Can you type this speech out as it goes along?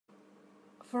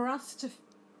For us to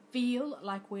feel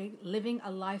like we're living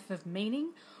a life of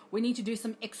meaning, we need to do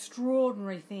some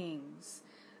extraordinary things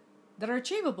that are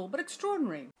achievable but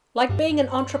extraordinary. Like being an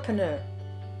entrepreneur,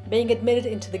 being admitted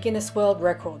into the Guinness World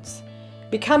Records,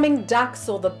 becoming dux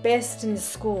or the best in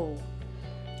school,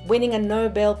 winning a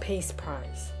Nobel Peace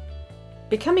Prize,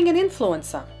 becoming an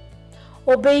influencer,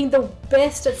 or being the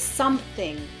best at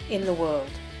something in the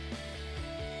world.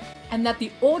 And that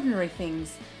the ordinary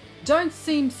things don't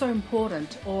seem so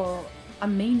important or are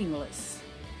meaningless.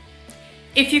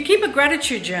 If you keep a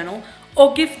gratitude journal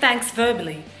or give thanks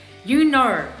verbally, you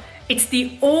know it's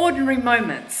the ordinary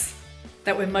moments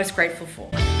that we're most grateful for.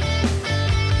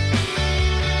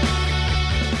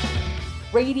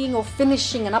 Reading or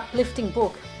finishing an uplifting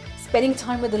book, spending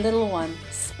time with a little one,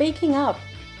 speaking up,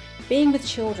 being with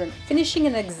children, finishing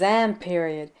an exam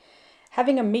period,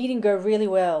 having a meeting go really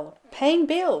well, paying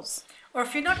bills. Or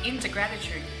if you're not into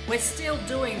gratitude, we're still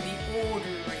doing the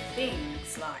ordinary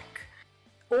things like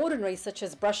ordinary, such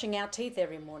as brushing our teeth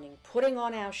every morning, putting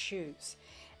on our shoes,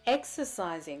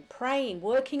 exercising, praying,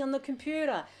 working on the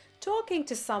computer, talking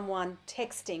to someone,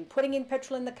 texting, putting in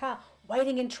petrol in the car,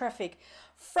 waiting in traffic,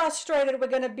 frustrated we're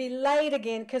going to be late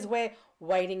again because we're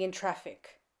waiting in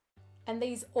traffic. And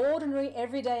these ordinary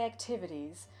everyday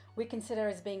activities we consider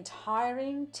as being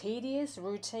tiring, tedious,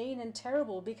 routine and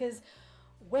terrible, because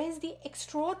where's the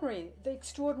extraordinary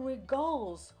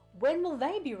goals? When will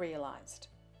they be realized?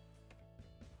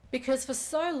 Because for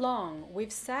so long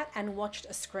we've sat and watched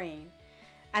a screen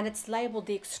and it's labeled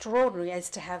the extraordinary as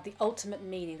to have the ultimate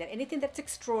meaning, that anything that's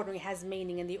extraordinary has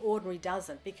meaning and the ordinary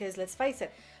doesn't. Because let's face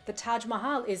it, the Taj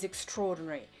Mahal is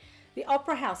extraordinary. The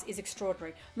Opera House is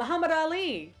extraordinary. Muhammad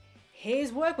Ali,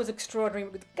 his work was extraordinary,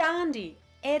 with Gandhi,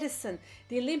 Edison,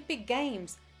 the Olympic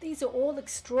Games. These are all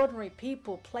extraordinary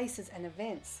people, places and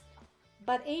events.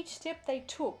 But each step they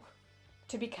took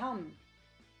to become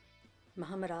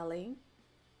Muhammad Ali,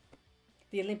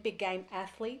 the Olympic game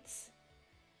athletes,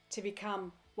 to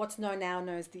become what's now known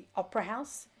as the Opera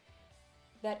House,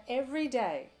 that every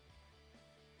day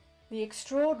the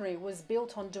extraordinary was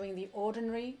built on doing the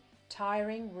ordinary,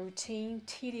 tiring, routine,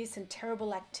 tedious and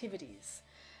terrible activities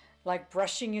like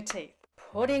brushing your teeth,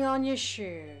 putting on your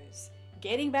shoes,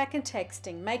 getting back and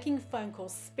texting, making phone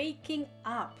calls, speaking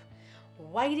up,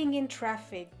 waiting in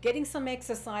traffic, getting some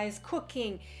exercise,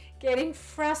 cooking, getting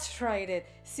frustrated,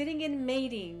 sitting in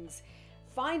meetings,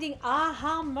 finding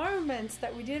aha moments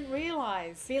that we didn't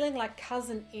realize, feeling like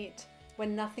cousin It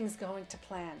when nothing's going to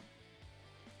plan.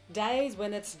 Days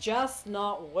when it's just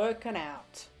not working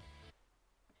out.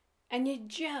 And you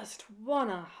just want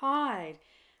to hide,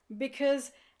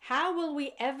 because how will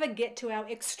we ever get to our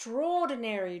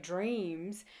extraordinary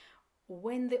dreams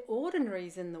when the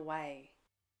ordinary's in the way?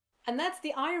 And that's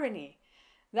the irony,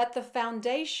 that the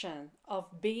foundation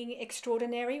of being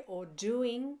extraordinary or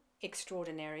doing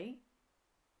extraordinary,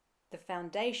 the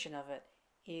foundation of it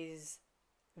is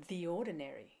the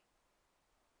ordinary.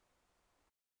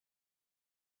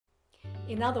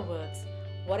 In other words,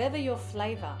 whatever your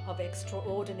flavor of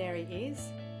extraordinary is,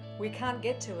 we can't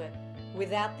get to it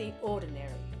without the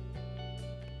ordinary.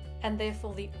 And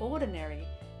therefore the ordinary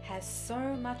has so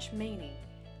much meaning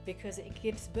because it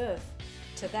gives birth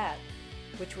to that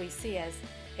which we see as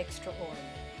extraordinary.